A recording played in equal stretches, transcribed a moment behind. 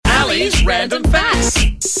Today's random facts.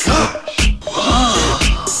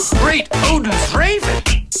 Great odors, Raven.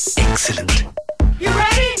 Excellent. You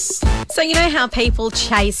ready? So you know how people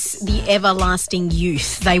chase the everlasting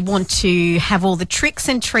youth? They want to have all the tricks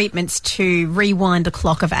and treatments to rewind the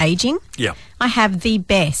clock of aging. Yeah. I have the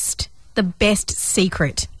best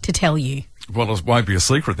secret to tell you. Well, it won't be a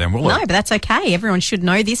secret then, will it? No, but that's okay. Everyone should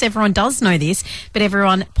know this. Everyone does know this, but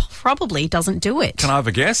everyone probably doesn't do it. Can I have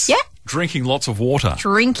a guess? Yeah. Drinking lots of water.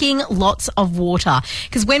 Drinking lots of water.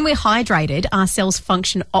 Because when we're hydrated, our cells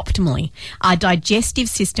function optimally. Our digestive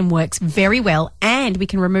system works very well, and we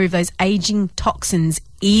can remove those aging toxins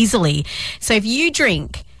easily. So if you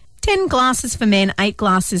drink 10 glasses for men, 8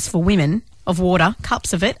 glasses for women of water,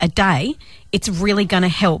 cups of it a day, it's really going to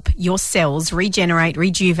help your cells regenerate,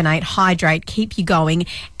 rejuvenate, hydrate, keep you going,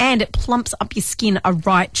 and it plumps up your skin a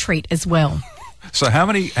right treat as well. So how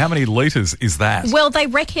many litres is that? Well, they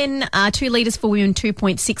reckon 2 litres for women,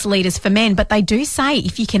 2.6 litres for men, but they do say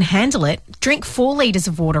if you can handle it, drink 4 litres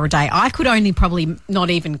of water a day. I could only probably not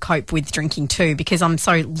even cope with drinking 2 because I'm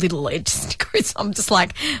so little. It just goes, I'm just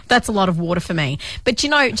like, that's a lot of water for me. But you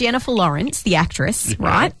know, Jennifer Lawrence, the actress,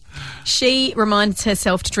 right? She reminds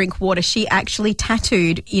herself to drink water. She actually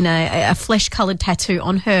tattooed in a flesh-coloured tattoo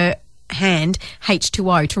on her hand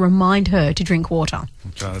H2O to remind her to drink water.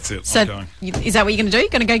 Okay, that's it. So I'm going. Is that what you're going to do? You're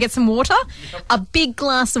going to go get some water? Yep. A big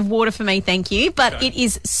glass of water for me, thank you. But okay. It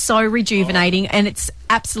is so rejuvenating and it's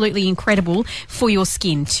absolutely incredible for your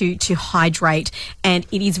skin to hydrate, and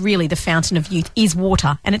it is really the fountain of youth is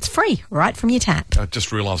water, and it's free right from your tap. I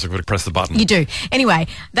just realised I've got to press the button. You do. Anyway,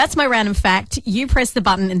 that's my random fact. You press the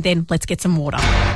button and then let's get some water.